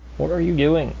What are you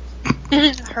doing?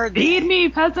 Heard Feed me,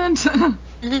 peasant!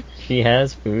 She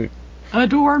has food.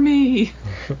 Adore me!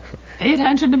 Pay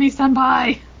attention to me,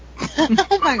 senpai!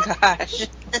 Oh my gosh.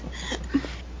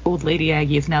 Old Lady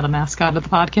Aggie is now the mascot of the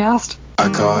podcast. I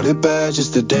caught it bad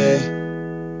just today.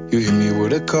 You hit me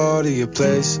with a call to your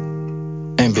place.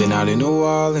 Ain't been out in a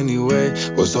while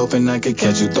anyway. Was hoping I could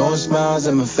catch you throwing smiles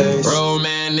in my face.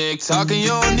 Romantic talking, you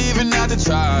don't even have to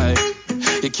try.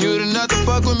 You're cute enough to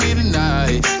fuck with me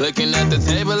tonight. Looking at the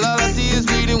table, all I see is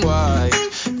bleeding white.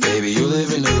 Baby, you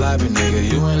living the life, but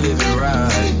nigga, you ain't living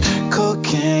right.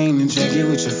 Cocaine and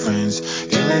drinking with your friends.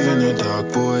 You live in the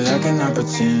dark, boy, I cannot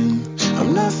pretend.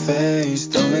 I'm not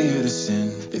faced, only here to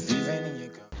sin. If you've any you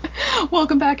go.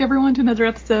 Welcome back, everyone, to another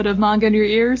episode of Manga in Your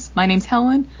Ears. My name's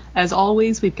Helen. As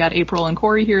always, we've got April and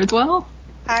Corey here as well.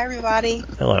 Hi, everybody.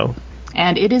 Hello.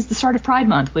 And it is the start of Pride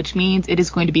Month, which means it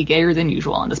is going to be gayer than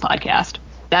usual on this podcast.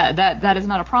 That is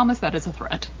not a promise, that is a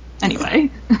threat.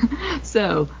 Anyway,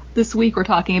 so this week we're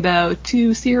talking about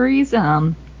two series.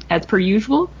 As per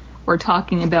usual, we're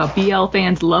talking about BL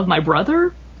Fans Love My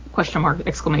Brother, !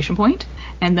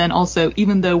 And then also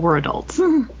Even Though We're Adults.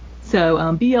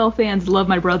 So BL Fans Love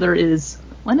My Brother is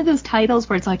one of those titles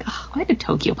where it's like, oh, why did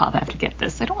Tokyo Pop have to get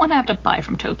this? I don't want to have to buy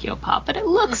from Tokyo Pop, but it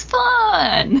looks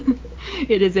fun.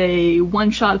 It is a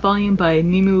one-shot volume by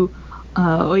Mimu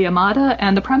Oyamada,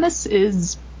 and the premise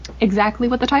is exactly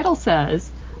what the title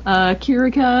says.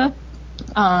 Kirika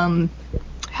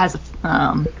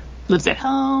lives at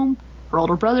home. Her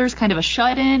older brother's kind of a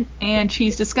shut-in, and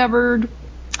she's discovered,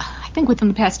 I think within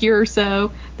the past year or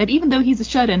so, that even though he's a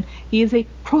shut-in, he is a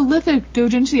prolific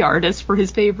doujinshi artist for his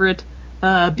favorite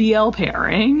BL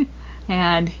pairing,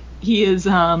 and he is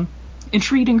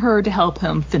entreating her to help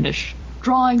him finish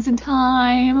drawings in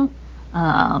time,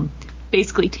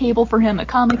 basically table for him at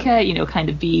Comic, kind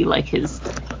of be like his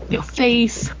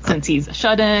face, since he's a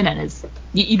shut-in, and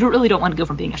you really don't want to go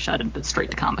from being a shut-in but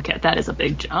straight to Comic. That is a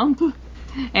big jump.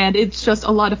 And it's just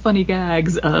a lot of funny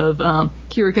gags of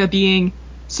Kirika being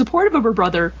supportive of her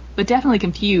brother, but definitely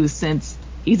confused since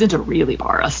he's into really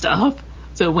bara stuff.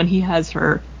 So when he has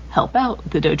her help out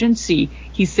with the doujinshi,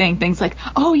 he's saying things like,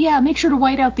 oh yeah, make sure to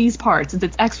white out these parts since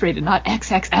it's X-rated, not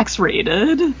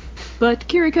XXX-rated. But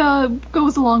Kirika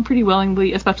goes along pretty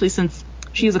willingly, especially since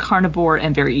she is a carnivore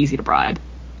and very easy to bribe.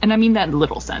 And I mean that in a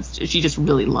literal sense. She just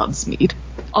really loves meat.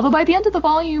 Although by the end of the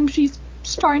volume, she's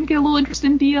starting to get a little interested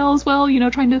in BL as well,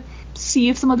 trying to see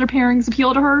if some other pairings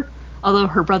appeal to her. Although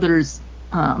her brother's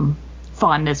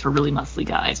fondness for really muscly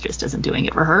guys just isn't doing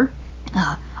it for her.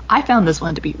 I found this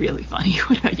one to be really funny.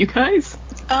 What about you guys?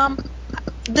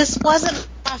 This wasn't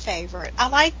my favorite. I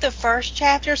liked the first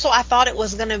chapter, so I thought it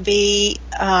was going to be,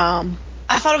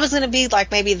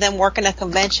 like maybe them working a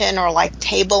convention or like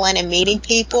tabling and meeting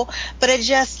people, but it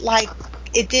just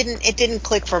it didn't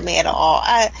click for me at all.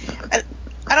 I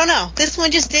don't know. This one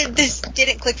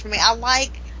didn't click for me. I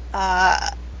like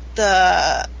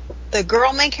the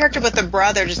girl main character, but the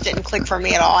brother just didn't click for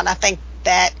me at all. And I think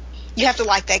that you have to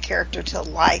like that character to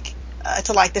like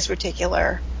this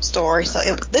particular story. So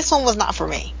this one was not for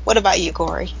me. What about you,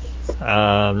 Corey?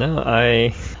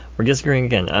 No, we're disagreeing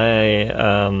again.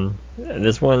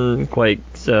 This one quite,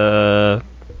 I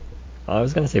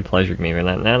was going to say pleasured me, but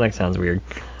now that sounds weird.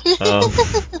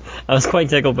 I was quite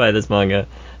tickled by this manga.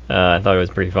 I thought it was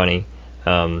pretty funny,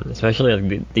 especially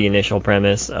like the initial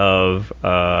premise of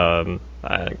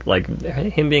like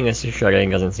him being a shut-in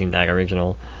doesn't seem that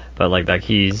original, but like that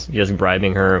he's just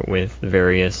bribing her with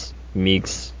various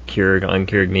meeks, cured,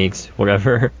 uncured meeks,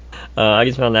 whatever. I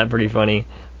just found that pretty funny,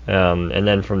 and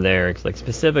then from there, it's like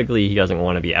specifically he doesn't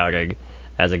want to be outed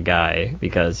as a guy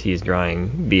because he's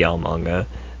drawing BL manga,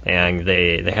 and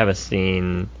they have a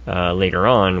scene later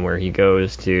on where he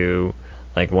goes to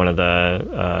like one of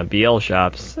the BL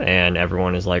shops, and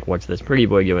everyone is like, what's this pretty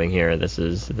boy doing here? This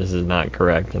is not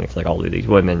correct. And it's like all of these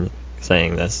women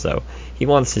saying this, so he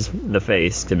wants the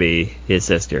face to be his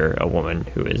sister, a woman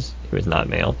who is not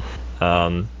male.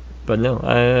 But no,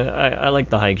 I like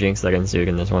the hijinks that ensued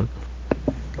in this one.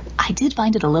 I did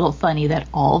find it a little funny that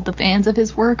all of the fans of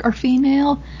his work are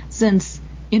female, since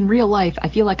in real life I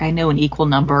feel like I know an equal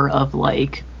number of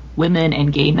like women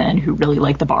and gay men who really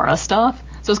like the bara stuff.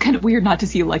 So it's kind of weird not to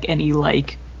see like any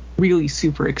like really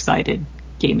super excited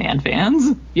gay man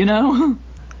fans,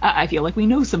 I feel like we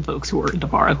know some folks who are into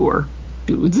bara who are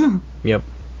dudes. Yep.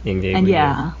 Indeed. And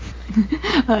yeah.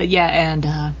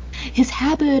 His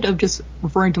habit of just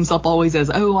referring to himself always as,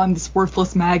 oh, I'm this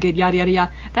worthless maggot, yada, yada,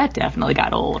 yada, that definitely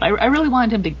got old. I really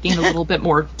wanted him to gain a little bit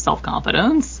more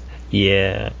self-confidence.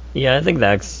 Yeah, I think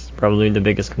that's probably the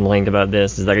biggest complaint about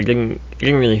this, is that it didn't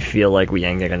really feel like we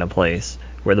ended in a place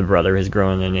where the brother has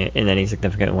grown in any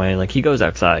significant way. Like, he goes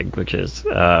outside, which is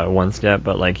one step,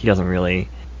 but like he doesn't really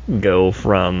go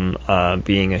from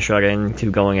being a shut-in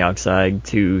to going outside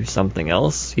to something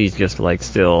else. He's just like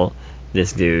still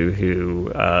this dude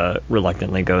who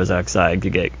reluctantly goes outside to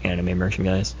get anime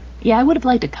merchandise. Yeah, I would have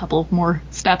liked a couple more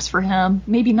steps for him.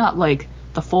 Maybe not like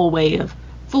the full way of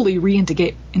fully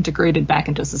reintegrated back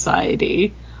into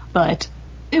society, but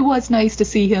it was nice to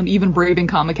see him even braving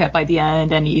Comiket by the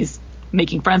end, and he's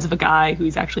making friends with a guy who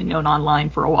he's actually known online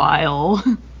for a while.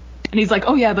 And he's like,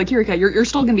 oh yeah, but Kirika, you're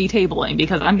still going to be tabling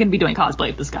because I'm going to be doing cosplay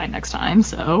with this guy next time,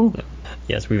 so...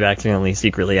 Yes, we've accidentally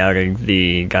secretly outed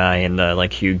the guy in the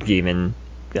like huge demon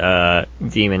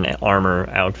armor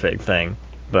outfit thing,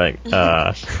 but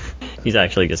he's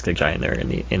actually just a giant nerd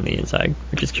in the inside,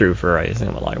 which is true for, I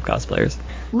assume, a lot of cosplayers.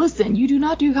 Listen, you do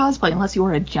not do cosplay unless you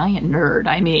are a giant nerd,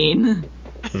 I mean...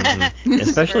 Mm-hmm.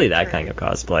 Especially that kind of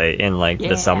cosplay in like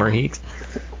the summer heat.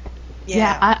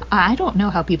 Yeah, I don't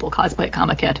know how people cosplay at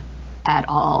Comiket at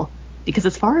all, because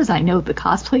as far as I know, the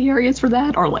cosplay areas for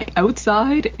that are like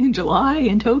outside in July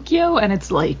in Tokyo, and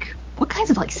it's like, what kinds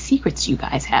of like secrets do you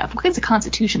guys have? What kinds of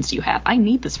constitutions do you have? I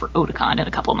need this for Otakon in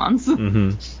a couple months.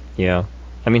 Mm-hmm. Yeah.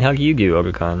 I mean, how do you do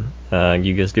Otakon?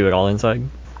 You just do it all inside?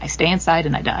 I stay inside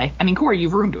and I die. I mean, Corey,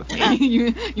 you've roomed with me.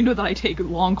 you know that I take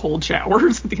long, cold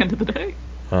showers at the end of the day.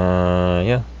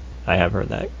 Yeah. I have heard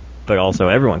that. But also,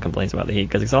 everyone complains about the heat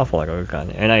because it's awful at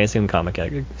Otakon. And I assume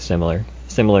Comiket are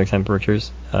similar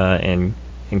temperatures and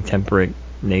temperate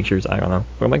natures. I don't know.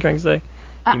 What am I trying to say?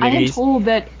 I am told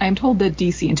that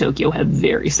DC and Tokyo have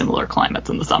very similar climates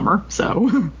in the summer.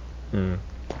 So,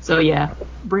 So yeah,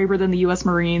 braver than the U.S.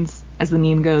 Marines, as the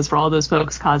meme goes, for all those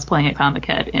folks cosplaying at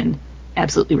Comiket in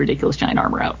absolutely ridiculous giant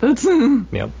armor outfits.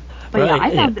 Yep. But yeah,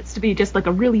 I found this to be just like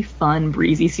a really fun,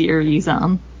 breezy series.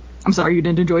 I'm sorry you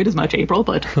didn't enjoy it as much, April,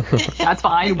 but that's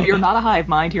fine. We are not a hive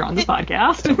mind here on this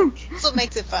podcast. That's what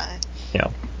makes it fun. Yeah.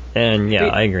 And yeah,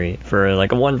 I agree. For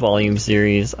like a 1-volume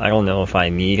series, I don't know if I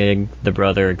needed the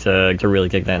brother to really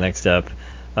take that next step.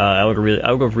 I would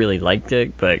have really liked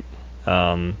it, but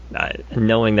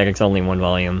knowing that it's only 1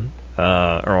 volume,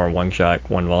 or one shot,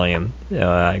 1 volume,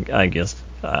 I guess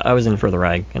I was in for the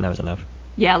ride, and that was enough.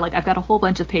 Yeah, like I've got a whole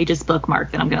bunch of pages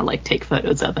bookmarked that I'm gonna like take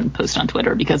photos of and post on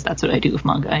Twitter because that's what I do with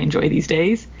manga I enjoy these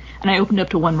days. And I opened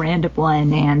up to one random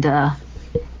one, and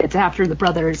it's after the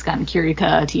brother has gotten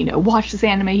Kirika to, watch this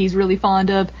anime he's really fond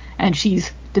of, and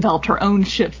she's developed her own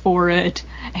ship for it,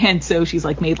 and so she's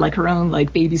like made like her own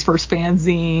like baby's first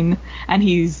fanzine, and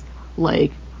he's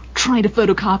like trying to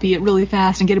photocopy it really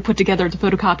fast and get it put together at the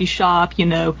photocopy shop,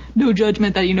 no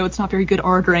judgment that, it's not very good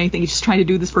art or anything. He's just trying to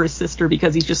do this for his sister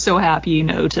because he's just so happy,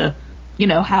 to,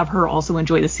 have her also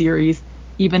enjoy the series,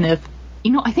 even if,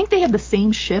 I think they have the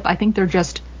same ship. I think they're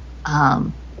just,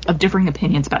 of differing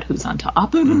opinions about who's on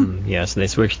top. Yeah, so they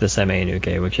switched the Seme and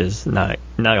Uke, which is not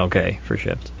okay for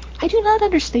ships. I do not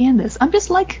understand this. I'm just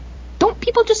like, don't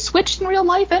people just switch in real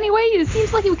life anyway? It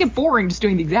seems like it would get boring just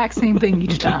doing the exact same thing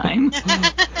each time.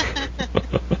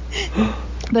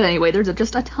 But anyway, there's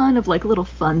just a ton of like little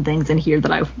fun things in here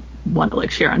that I want to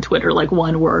like share on Twitter. Like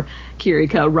one where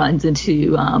Kirika runs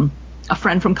into a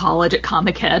friend from college at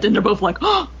Comiket, and they're both like,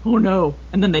 oh no,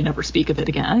 and then they never speak of it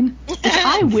again. Which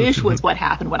I wish was what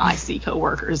happened when I see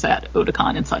coworkers at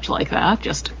Otakon and such like that.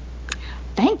 Just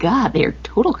thank God they're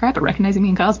total crap at recognizing me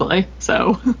in cosplay.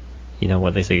 So. You know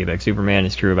what they say about Superman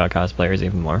is true about cosplayers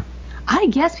even more. I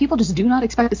guess people just do not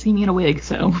expect to see me in a wig,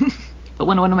 so. But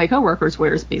when one of my coworkers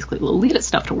wears basically Lolita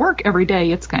stuff to work every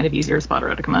day, it's kind of easier to spot her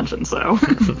at a convention, so.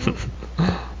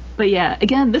 But yeah,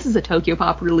 again, this is a Tokyo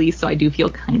Pop release, so I do feel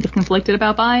kind of conflicted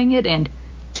about buying it, and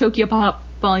Tokyo Pop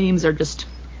volumes are just,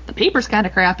 the paper's kind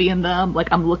of crappy in them.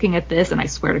 Like, I'm looking at this, and I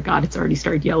swear to God, it's already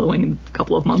started yellowing in a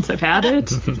couple of months I've had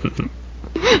it.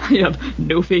 I have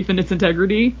no faith in its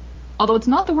integrity. Although it's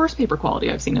not the worst paper quality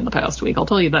I've seen in the past week, I'll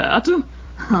tell you that.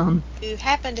 If you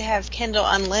happen to have Kindle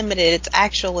Unlimited, it's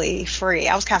actually free.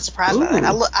 I was kind of surprised by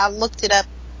that. I looked it up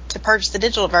to purchase the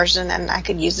digital version, and I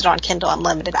could use it on Kindle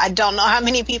Unlimited. I don't know how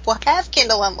many people have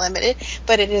Kindle Unlimited,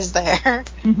 but it is there.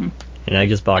 Mm-hmm. And I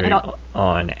just bought it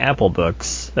on Apple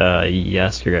Books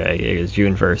yesterday. It is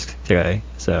June 1st today,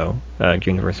 so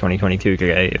June 1st, 2022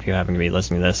 today, if you happen to be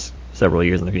listening to this several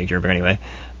years in the future. But anyway,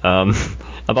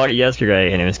 I bought it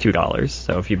yesterday, and it was $2.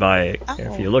 So if you buy it,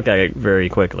 if you look at it very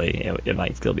quickly, it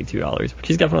might still be $2, which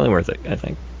is definitely worth it, I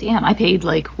think. Damn, I paid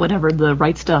like whatever the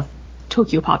Right Stuff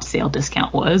Tokyo Pop sale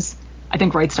discount was. I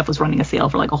think Right Stuff was running a sale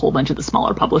for like a whole bunch of the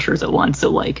smaller publishers at once, so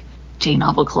like J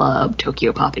Novel Club,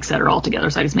 Tokyo Pop, etc. all together.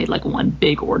 So I just made like one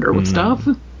big order with stuff.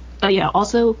 But yeah,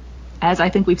 also As I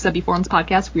think we've said before on this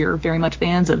podcast, we are very much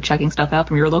fans of checking stuff out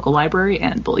from your local library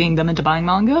and bullying them into buying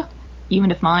manga.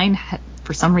 Even if mine,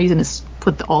 for some reason, has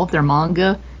put all of their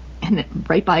manga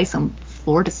right by some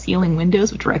floor-to-ceiling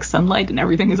windows with direct sunlight, and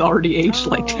everything is already aged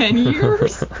like 10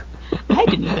 years. I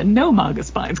didn't even know manga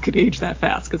spines could age that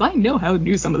fast, because I know how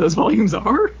new some of those volumes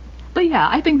are. But yeah,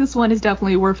 I think this one is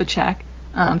definitely worth a check,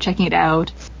 checking it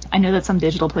out. I know that some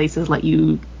digital places let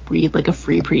you read like a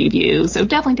free preview, so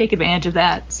definitely take advantage of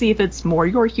that. See if it's more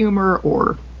your humor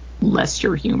or less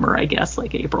your humor, I guess,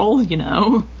 like April, you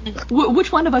know.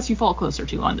 Which one of us you fall closer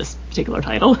to on this particular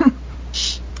title.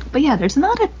 But yeah, there's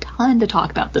not a ton to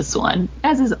talk about this one,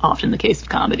 as is often the case with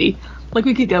comedy. Like,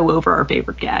 we could go over our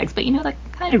favorite gags, but, you know, that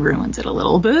kind of ruins it a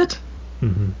little bit.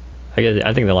 Mm-hmm.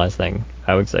 I think the last thing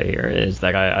I would say here is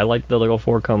that I like the little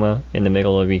 4 coma in the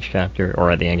middle of each chapter, or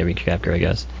at the end of each chapter, I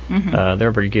guess. Mm-hmm.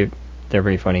 They're pretty cute. They're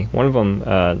pretty funny. One of them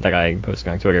that I posted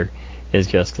on Twitter is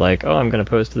just like, oh, I'm going to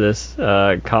post this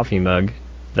coffee mug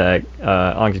that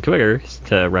onto Twitter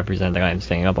to represent that I'm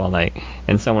staying up all night.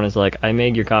 And someone is like, I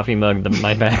made your coffee mug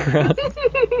my background.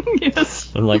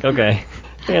 Yes. I'm like, okay.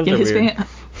 Fans are weird.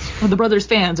 The brothers'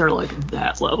 fans are like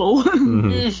that level.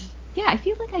 Mm-hmm. Yeah, I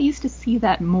feel like I used to see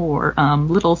that more,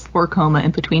 little 4 coma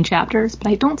in between chapters, but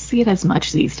I don't see it as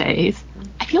much these days.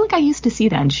 I feel like I used to see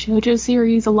that in shoujo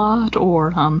series a lot,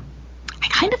 or I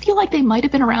kind of feel like they might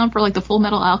have been around for like the Full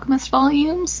Metal Alchemist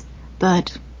volumes,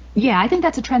 but yeah, I think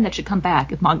that's a trend that should come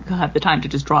back if manga have the time to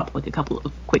just drop like a couple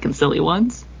of quick and silly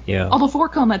ones. Yeah. Although 4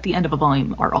 coma at the end of a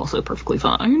volume are also perfectly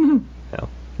fine. Yeah.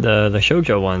 The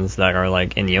shoujo ones that are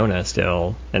like in Yona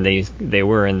still, and they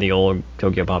were in the old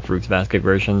Tokyo Pop Fruits Basket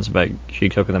versions, but she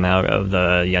took them out of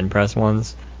the Yen Press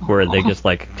ones, where they just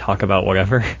like talk about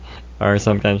whatever, are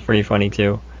sometimes pretty funny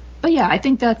too. But yeah, I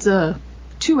think that's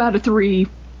 2 out of 3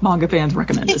 manga fans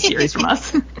recommend this series from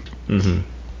us. Mm-hmm.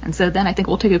 And so then I think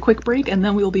we'll take a quick break, and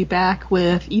then we'll be back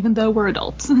with Even Though We're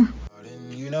Adults.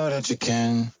 You know that you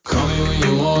can call me when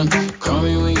you want, call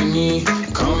me when you need,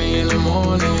 call me in the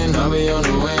morning, I'll be on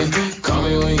the way. Call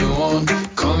me when you want,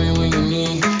 call me when you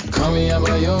need, call me out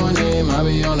by your name, I'll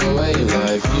be on the way.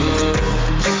 Like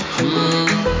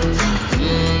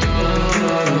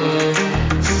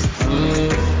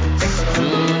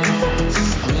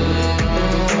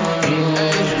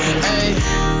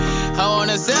I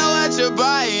wanna sell what you're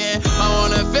buying, I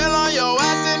wanna feel on your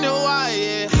ass in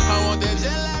Hawaii, I want that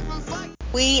jet lag from flight.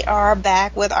 We are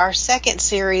back with our second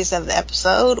series of the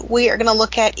episode. We are going to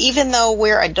look at Even Though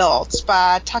We're Adults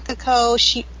by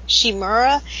Takako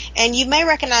Shimura. And you may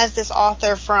recognize this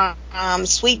author from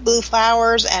Sweet Blue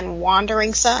Flowers and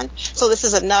Wandering Sun. So this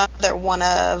is another one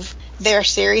of their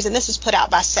series, and this is put out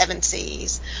by Seven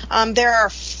Seas. There are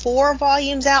 4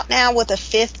 volumes out now, with a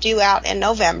 5th due out in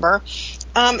November.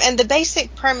 And the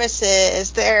basic premise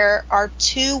is there are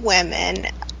 2 women.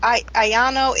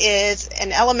 Ayano is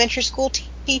an elementary school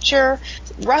teacher,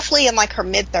 roughly in like her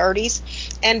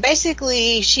mid-30s, and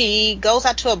basically she goes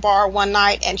out to a bar one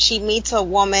night and she meets a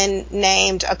woman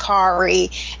named Akari,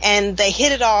 and they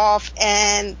hit it off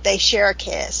and they share a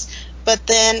kiss. But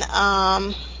then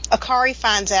Akari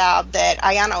finds out that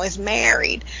Ayano is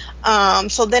married,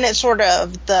 so then it's sort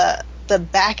of the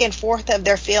back and forth of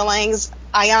their feelings.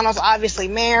 Ayano's obviously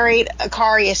married,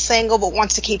 Akari is single but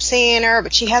wants to keep seeing her,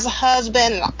 but she has a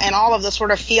husband, and all of the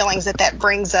sort of feelings that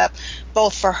brings up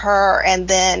both for her and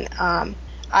then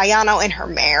Ayano in her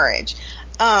marriage.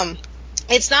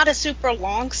 It's not a super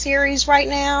long series right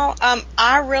now.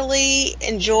 I really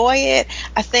enjoy it.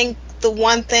 I think the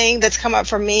one thing that's come up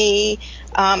for me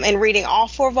in reading all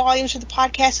 4 volumes of the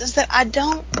podcast is that I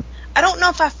don't know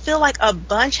if I feel like a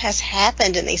bunch has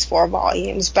happened in these 4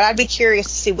 volumes, but I'd be curious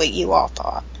to see what you all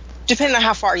thought, depending on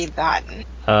how far you've gotten.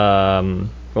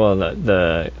 Well,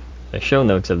 the show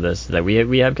notes of this that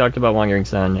we have talked about Wandering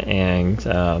Sun and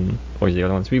what was the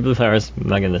other one? Sweet Blue Flowers.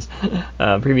 My goodness.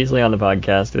 Previously on the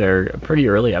podcast, they're pretty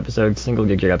early episodes,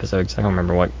 single-digit episodes. I don't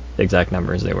remember what exact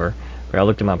numbers they were, but I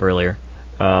looked them up earlier.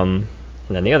 And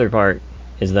then the other part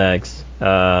is that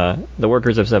the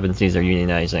workers of Seven Seas are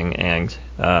unionizing, and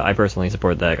I personally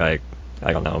support that. I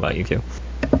don't know about you two.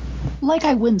 Like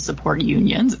I wouldn't support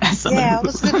unions as someone I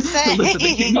was going to say.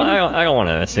 I don't want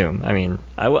to assume. I mean,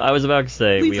 I was about to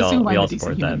say we all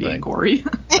support that, but Corey.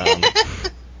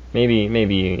 maybe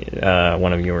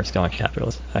one of you are staunch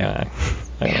capitalists. I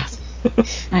don't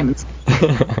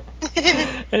know.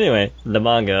 Anyway, the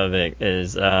manga of it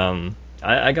is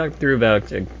I got through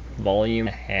about a volume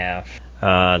and a half.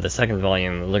 The second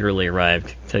volume literally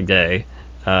arrived today,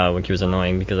 which was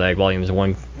annoying because I had volumes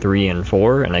 1, 3, and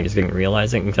 4, and I just didn't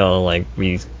realize it until like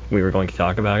we were going to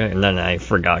talk about it, and then I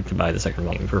forgot to buy the second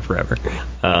volume for forever.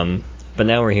 but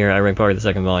now we're here. I read part of the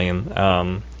second volume,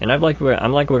 and I'm like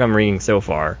what I'm reading so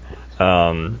far.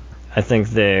 I think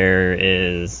there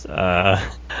is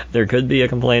there could be a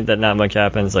complaint that not much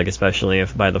happens, like especially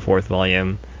if by the fourth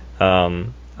volume,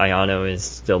 Ayano is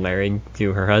still married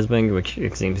to her husband, which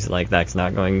it seems like that's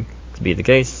not going to be the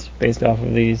case based off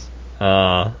of these.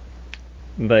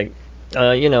 But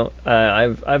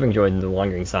I've enjoyed The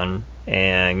Wandering Sun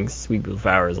and Sweet Blue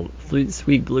Flowers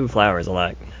a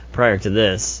lot prior to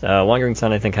this. Wandering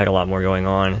Sun, I think, had a lot more going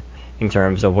on in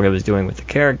terms of what it was doing with the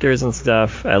characters and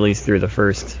stuff, at least through the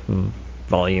first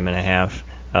volume and a half.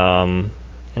 And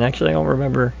actually, I don't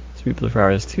remember Sweet Blue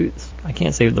Flowers too. I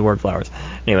can't say the word flowers.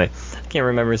 Anyway, I can't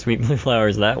remember Sweet Blue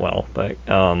Flowers that well, but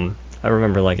I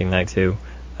remember liking that too.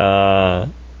 I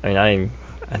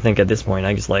think at this point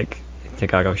I just like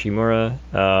Takako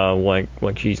Shimura,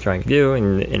 what she's trying to do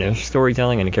in her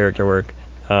storytelling and character work,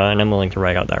 and I'm willing to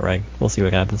ride out that ride. We'll see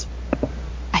what happens.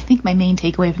 I think my main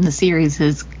takeaway from the series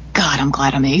is, God, I'm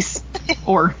glad I'm ace.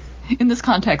 Or, in this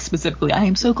context specifically, I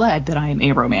am so glad that I am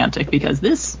aromantic, because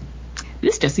this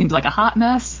just seems like a hot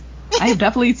mess. I have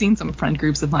definitely seen some friend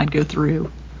groups of mine go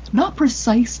through. Not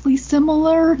precisely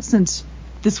similar, since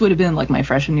this would have been like my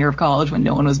freshman year of college when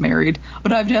no one was married,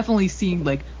 but I've definitely seen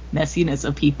like messiness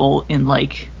of people in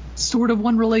like sort of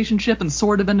one relationship and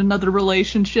sort of in another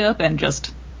relationship, and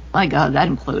just, my God, that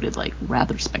imploded like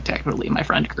rather spectacularly in my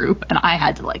friend group, and I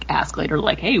had to like ask later,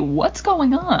 like, hey, what's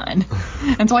going on?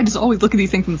 And so I just always look at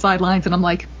these things from the sidelines, and I'm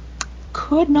like,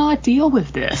 could not deal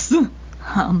with this.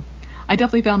 I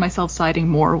definitely found myself siding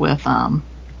more with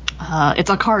it's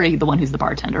Akari, the one who's the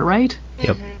bartender, right?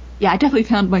 Yep. Yeah, I definitely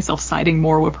found myself siding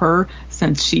more with her,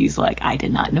 since she's like, I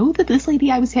did not know that this lady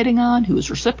I was hitting on, who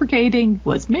was reciprocating,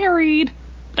 was married,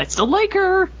 but I still like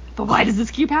her. But why does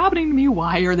this keep happening to me?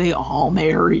 Why are they all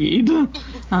married?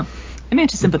 I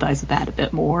managed to sympathize with that a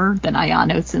bit more than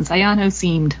Ayano, since Ayano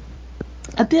seemed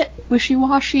a bit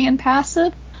wishy-washy and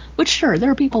passive. Which, sure, there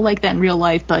are people like that in real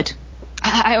life, but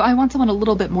I want someone a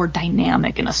little bit more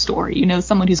dynamic in a story. You know,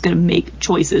 someone who's going to make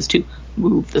choices to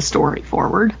move the story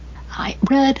forward. I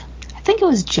think it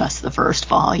was just the first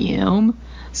volume.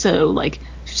 So, like,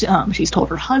 she's told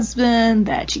her husband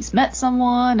that she's met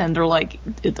someone, and they're like,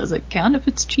 it doesn't count if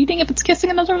it's cheating, if it's kissing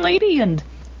another lady. And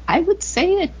I would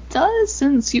say it does,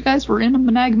 since you guys were in a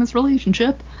monogamous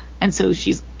relationship. And so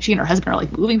she and her husband are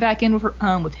like moving back in with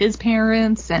her, with his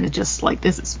parents, and it's just like,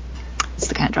 it's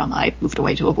the kind of drama I moved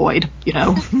away to avoid, you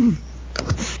know. I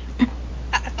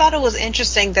thought it was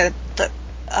interesting that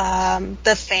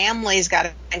the families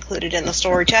got included in the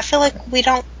story too. I feel like we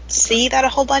don't see that a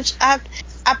whole bunch. I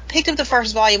picked up the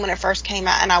first volume when it first came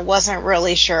out, and I wasn't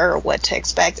really sure what to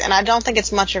expect. And I don't think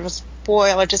it's much of a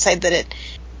spoiler to say that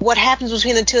what happens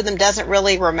between the two of them doesn't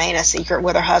really remain a secret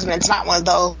with her husband. It's not one of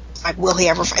those, like, will he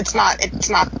ever? It's not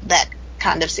that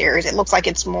kind of series. It looks like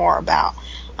it's more about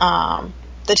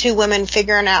the two women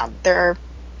figuring out their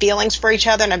feelings for each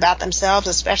other and about themselves,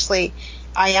 especially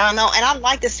Ayano. And I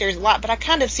like this series a lot, but I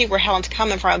kind of see where Helen's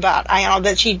coming from about Ayano,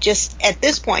 that she just, at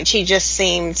this point, she just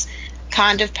seems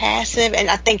kind of passive. And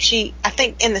I think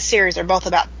in the series they're both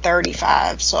about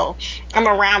 35, so I'm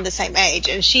around the same age,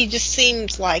 and she just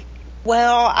seems like,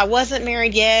 well, I wasn't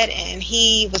married yet, and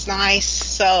he was nice,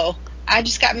 so I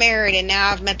just got married, and now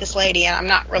I've met this lady, and I'm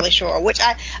not really sure, which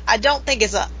I don't think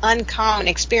is an uncommon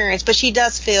experience, but she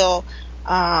does feel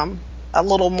a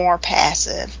little more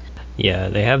passive. Yeah,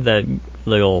 they have that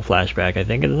little flashback, I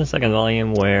think, in the second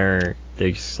volume, where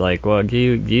they're just like, well, do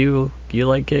you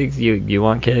like kids? You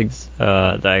want kids?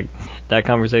 That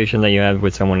conversation that you have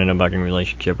with someone in a bucking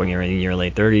relationship when you're in your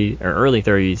late 30s or early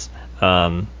 30s,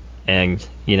 and,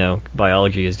 you know,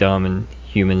 biology is dumb and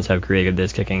humans have created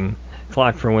this ticking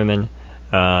clock for women,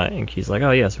 and she's like,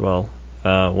 oh yes, well,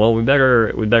 we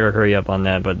better hurry up on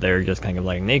that, but they're just kind of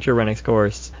like nature run its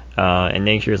course, and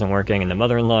nature isn't working, and the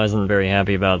mother-in-law isn't very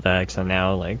happy about that, so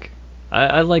now, like,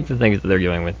 I like the things that they're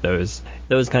doing with those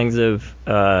kinds of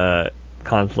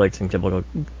conflicts and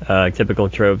typical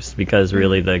tropes, because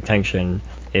really the tension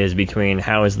is between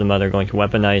how is the mother going to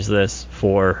weaponize this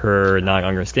for her not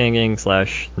understanding /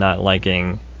 not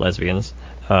liking lesbians,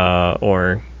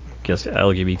 or just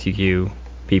LGBTQ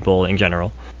people in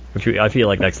general, which I feel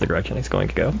like that's the direction it's going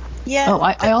to go. Yeah. Oh,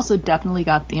 I also definitely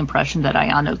got the impression that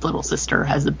Ayano's little sister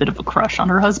has a bit of a crush on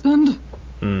her husband.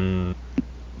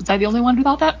 Was I the only one who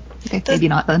thought that? Okay, maybe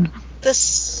not then.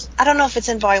 I don't know if it's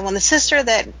in volume 1. The sister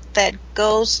that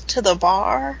goes to the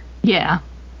bar? Yeah.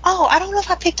 Oh, I don't know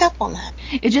if I picked up on that.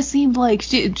 It just seemed like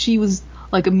she was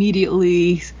like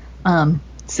immediately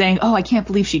saying, oh, I can't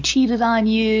believe she cheated on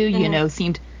you, you know,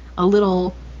 seemed a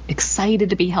little excited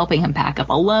to be helping him pack up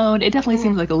alone. It definitely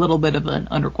seems like a little bit of an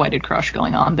unrequited crush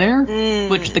going on there,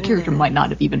 which the character might not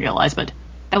have even realized, but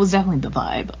that was definitely the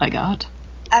vibe I got.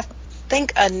 I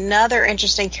think another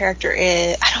interesting character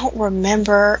is, I don't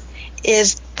remember,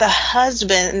 is the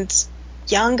husband's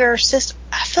younger sister.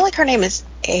 I feel like her name is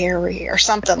Aerie or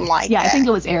something like that. Yeah, I think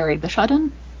it was Aerie, the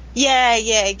shut-in.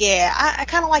 Yeah. I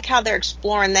kind of like how they're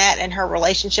exploring that and her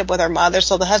relationship with her mother.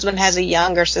 So the husband has a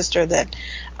younger sister that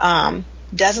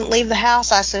doesn't leave the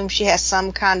house. I assume she has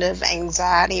some kind of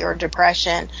anxiety or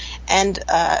depression, and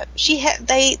she has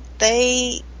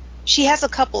a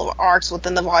couple of arcs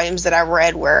within the volumes that I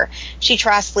read where she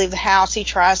tries to leave the house, he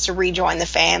tries to rejoin the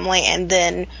family, and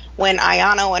then when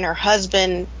Ayano and her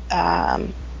husband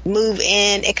move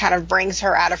in, it kind of brings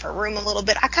her out of her room a little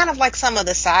bit. I kind of like some of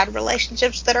the side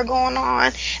relationships that are going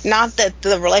on. Not that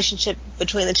the relationship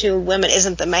between the two women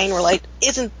isn't the main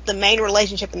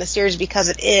relationship in the series, because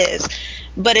it is,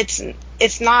 but it's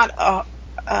not a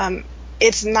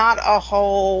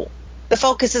whole. The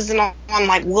focus isn't on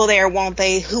like, will they or won't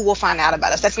they, who will find out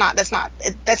about us. That's not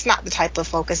the type of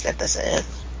focus that this is.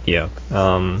 Yeah.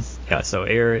 So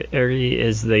Eri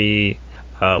is the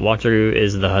Wataru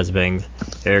is the husband.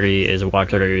 Eri is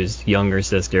Wataru's younger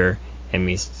sister, and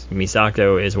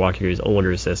Misako is Wataru's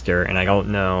older sister. And I don't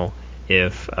know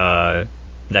if that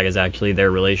is actually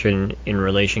their relation in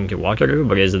relation to Wataru,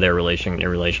 but is their relation in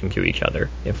relation to each other,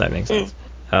 if that makes sense.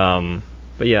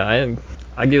 But yeah,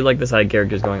 I do like the side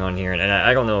characters going on here, and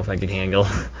I don't know if I could handle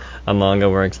a manga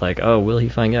where it's like, oh, will he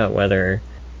find out whether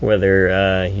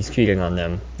he's cheating on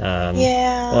them?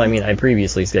 Yeah. Well, I mean, I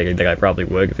previously stated that I probably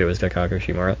would if it was Takako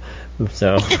Shimura,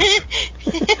 so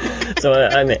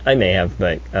I may have,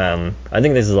 but I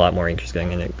think this is a lot more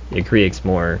interesting, and it creates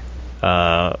more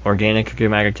organic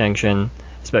dramatic tension,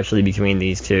 especially between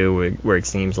these two, where it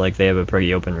seems like they have a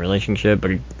pretty open relationship,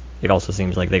 but it also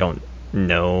seems like they don't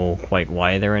know quite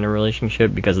why they're in a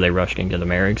relationship because they rushed into the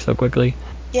marriage so quickly.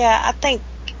 Yeah, I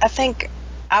think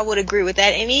I would agree with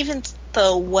that, and even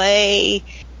the way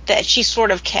that she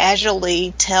sort of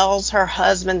casually tells her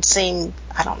husband seemed,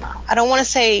 I don't know, I don't want to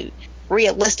say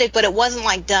realistic, but it wasn't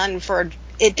like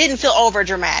it didn't feel over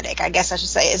dramatic, I guess I should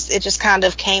say. It just kind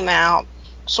of came out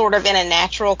sort of in a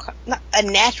natural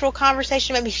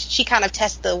conversation. Maybe she kind of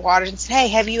tested the waters and said, hey,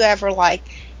 have you ever like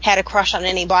had a crush on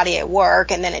anybody at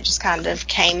work? And then it just kind of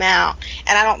came out,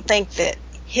 and I don't think that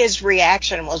his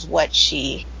reaction was what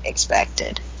she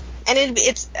expected. And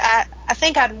I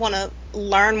think I'd want to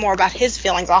learn more about his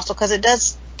feelings also, because it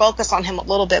does focus on him a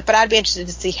little bit, but I'd be interested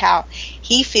to see how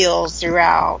he feels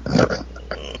throughout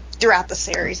the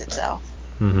series itself.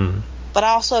 Mm-hmm. But I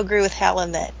also agree with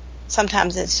Helen that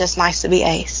sometimes it's just nice to be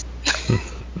Ace.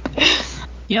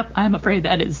 Yep, I'm afraid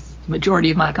that is the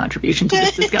majority of my contribution to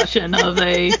this discussion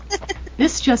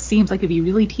this just seems like it'd be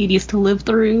really tedious to live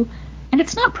through, and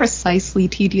it's not precisely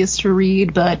tedious to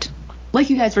read, but like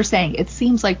you guys were saying, it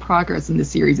seems like progress in the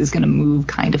series is going to move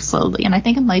kind of slowly, and I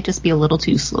think it might just be a little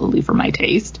too slowly for my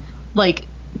taste. Like,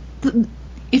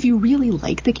 if you really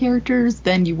like the characters,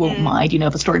 then you won't mind,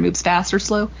 if a story moves fast or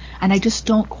slow, and I just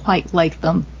don't quite like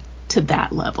them to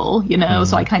that level,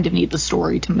 so I kind of need the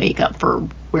story to make up for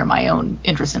where my own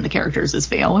interest in the characters is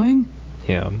failing.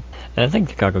 Yeah, and I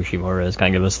think Takako Shimura is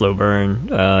kind of a slow burn,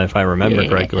 if I remember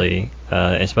correctly,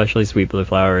 especially Sweet Blue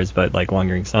Flowers, but like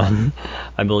Wandering Sun,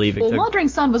 I believe it took... Wandering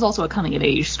Sun was also a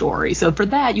coming-of-age story, so for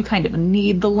that you kind of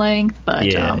need the length, but...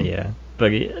 Yeah.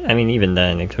 But, I mean, even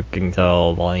then, it took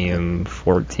until volume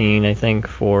 14, I think,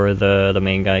 for the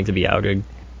main guy to be outed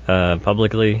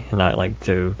publicly, not like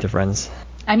to friends.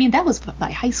 I mean, that was by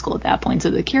high school at that point,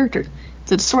 so the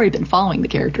story had been following the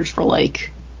characters for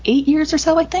like 8 years or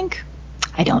so, I think.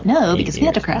 I don't know, because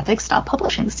Fantagraphics stopped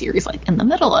publishing the series like in the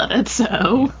middle of it,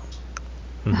 so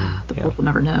the world will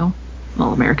never know.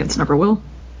 Well, Americans never will.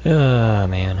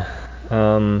 Man.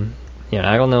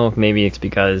 I don't know if maybe it's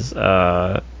because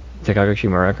Takako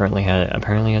Shimura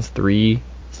apparently has 3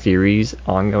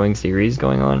 ongoing series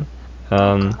going on.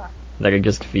 That it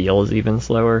just feels even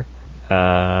slower.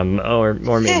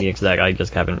 Or maybe it's that I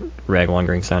just haven't read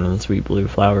Wandering Sun and Sweet Blue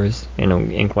Flowers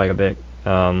in quite a bit.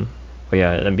 But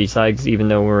yeah, and besides, even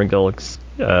though we're adults,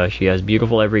 she has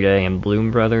Beautiful Every Day and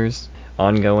Bloom Brothers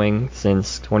ongoing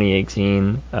since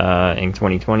 2018 and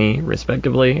 2020,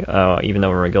 respectively. Even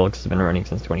though we're adults, it's been running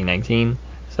since 2019.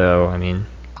 So, I mean...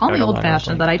 Call me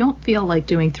old-fashioned, but I don't feel like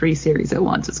doing 3 series at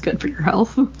once is good for your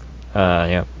health.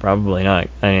 Yeah, probably not.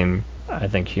 I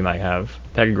think she might have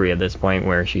pedigree at this point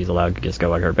where she's allowed to just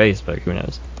go at her pace, but who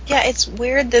knows? Yeah, it's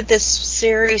weird that this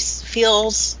series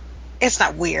feels it's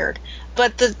not weird,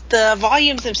 but the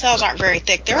volumes themselves aren't very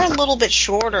thick. They're a little bit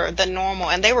shorter than normal,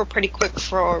 and they were pretty quick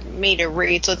for me to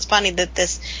read. So it's funny that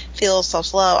this feels so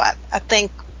slow. I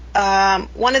think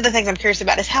one of the things I'm curious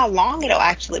about is how long it'll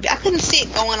actually be. I couldn't see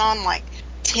it going on like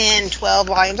 10, 12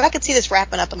 volumes. I could see this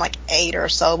wrapping up in like 8 or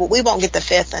so, but we won't get the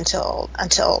 5th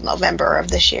until November of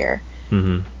this year.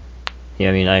 Mm-hmm. Yeah,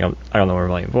 I mean, I don't know where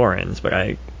volume 4 ends,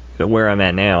 but where I'm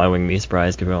at now, I wouldn't be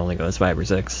surprised if it only goes 5 or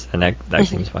 6, and that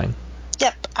seems fine.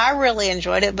 Yep, I really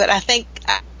enjoyed it, but I think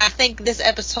this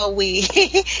episode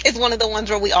is one of the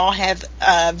ones where we all have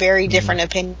very different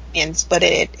opinions, but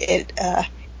it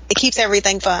keeps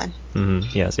everything fun.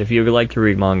 Mm-hmm. Yes, if you would like to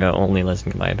read manga, only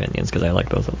listen to my opinions, because I like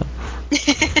both of them.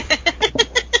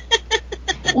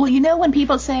 Well, you know when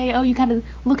people say, oh, you gotta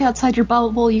look outside your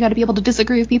bubble, you gotta be able to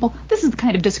disagree with people, this is the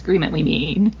kind of disagreement we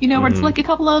mean. You know, where it's like a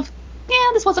couple of,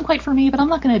 yeah, this wasn't quite for me, but I'm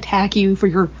not gonna attack you for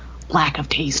your lack of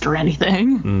taste or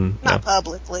anything. Not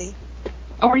publicly.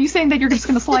 Or are you saying that you're just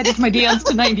gonna slide into my DMs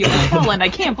tonight and be like, Helen, I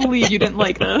can't believe you didn't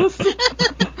like this.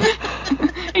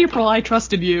 April, I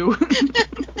trusted you.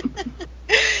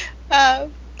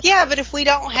 Yeah, but if we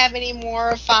don't have any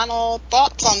more final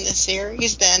thoughts on this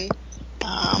series, then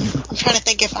I'm trying to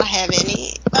think if I have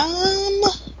any.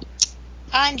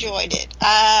 I enjoyed it.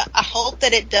 I hope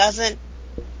that it doesn't.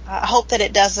 I hope that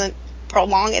it doesn't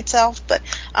prolong itself. But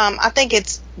I think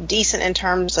it's decent in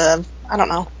terms of, I don't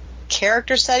know,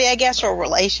 character study, I guess, or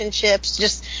relationships.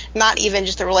 Just not even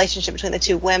just the relationship between the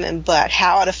two women, but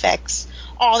how it affects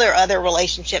all their other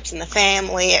relationships in the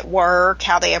family, at work,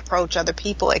 how they approach other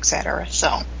people, etc.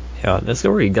 So. Yeah, the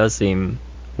story does seem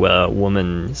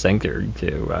woman-centered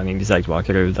too. I mean, besides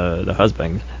Wakaru, the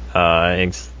husband,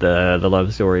 it's the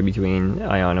love story between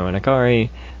Ayano and Akari.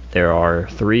 There are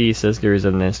 3 sisters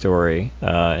in this story,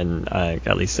 and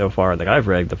at least so far that I've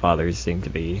read, the fathers seem to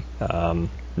be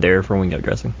there for window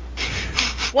dressing.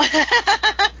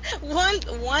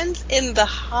 One's in the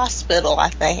hospital, I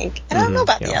think. I don't know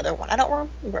about the other one. I don't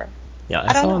remember. Yeah,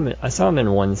 I saw him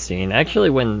in one scene.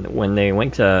 Actually, when they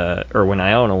went to, or when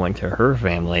Ayano went to her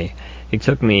family, it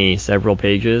took me several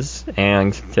pages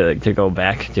and to go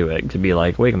back to it to be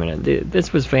like, wait a minute,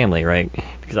 this was family, right?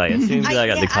 Because I assumed that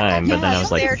at the time, but then I was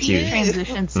like confused. The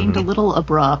transition seemed a little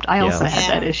abrupt. I also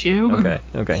had that issue.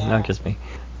 Okay, not just me.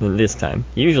 This time,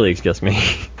 usually it's just me.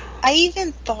 I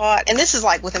even thought, and this is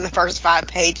like within the first 5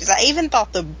 pages, I even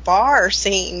thought the bar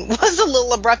scene was a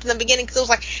little abrupt in the beginning, because it was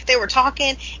like they were talking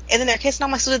and then they're kissing.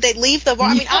 I'm like, so did they leave the bar?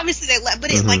 I mean, obviously they left,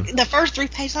 but it's like the first 3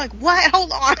 pages, I'm like, what?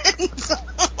 Hold on.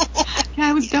 Yeah,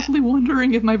 I was definitely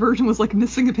wondering if my version was like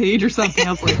missing a page or something.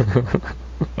 I was like,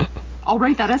 all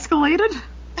right, that escalated.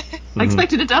 I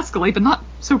expected it to escalate, but not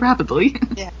so rapidly.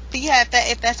 Yeah, but yeah,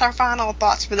 if that's our final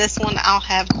thoughts for this one, I'll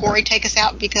have Corey take us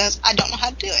out because I don't know how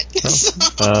to do it.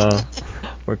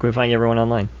 Where can we find everyone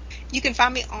online? You can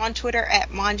find me on Twitter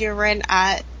at Mandarin.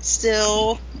 I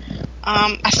still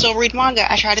read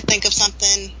manga. I try to think of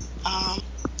something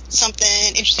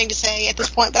interesting to say at this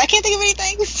point, but I can't think of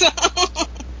anything. So.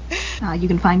 You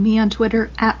can find me on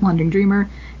Twitter at Wandering Dreamer,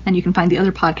 and you can find the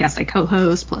other podcasts I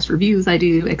co-host, plus reviews I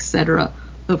do, etc.,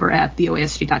 over at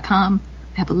theosg.com.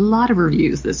 I have a lot of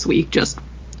reviews this week, just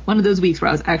one of those weeks where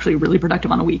I was actually really productive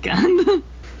on a weekend.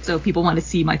 So if people want to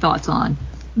see my thoughts on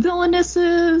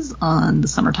villainesses, on the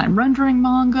Summertime Rendering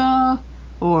manga,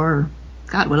 or,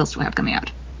 God, what else do I have coming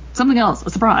out? Something else, a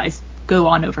surprise. Go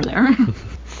on over there.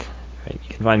 Right, you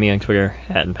can find me on Twitter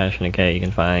at ImpassionedK. You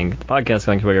can find the podcast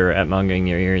on Twitter at Manga in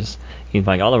Your Ears. You can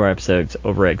find all of our episodes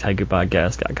over at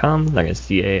taikupodcast.com. That is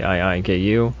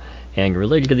CAIIKU. And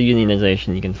related to the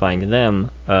unionization, you can find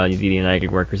them, the United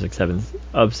Workers of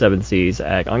 7 Seas,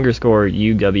 at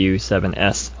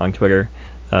 _UW7S on Twitter.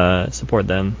 Support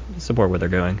them. Support where they're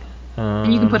going.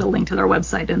 And you can put a link to their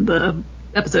website in the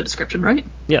episode description, right?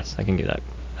 Yes, I can do that.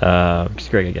 Which is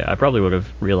great. I probably would have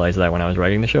realized that when I was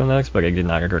writing the show notes, but it did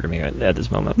not occur to me at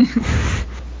this moment.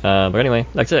 But anyway,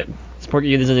 that's it. Support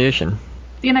unionization.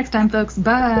 See you next time, folks.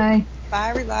 Bye. Bye,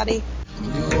 everybody.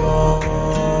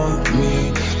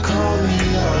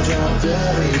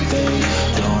 Everything,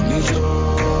 don't need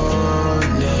your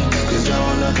name, 'cause I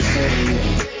don't have to say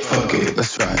it. Fuck it,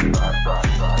 let's try.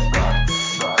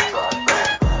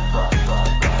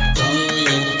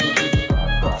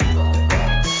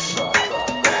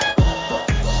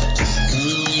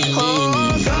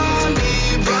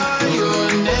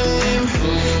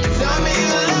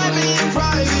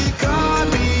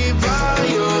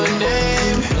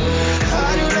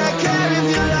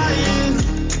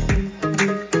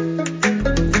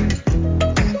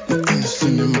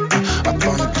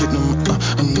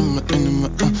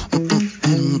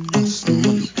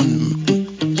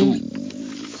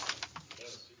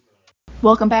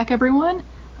 Welcome back, everyone.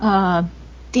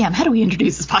 Damn, how do we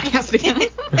introduce this podcast again?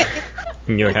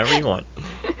 You know, however you want.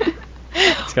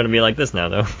 It's gonna be like this now,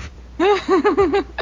 though.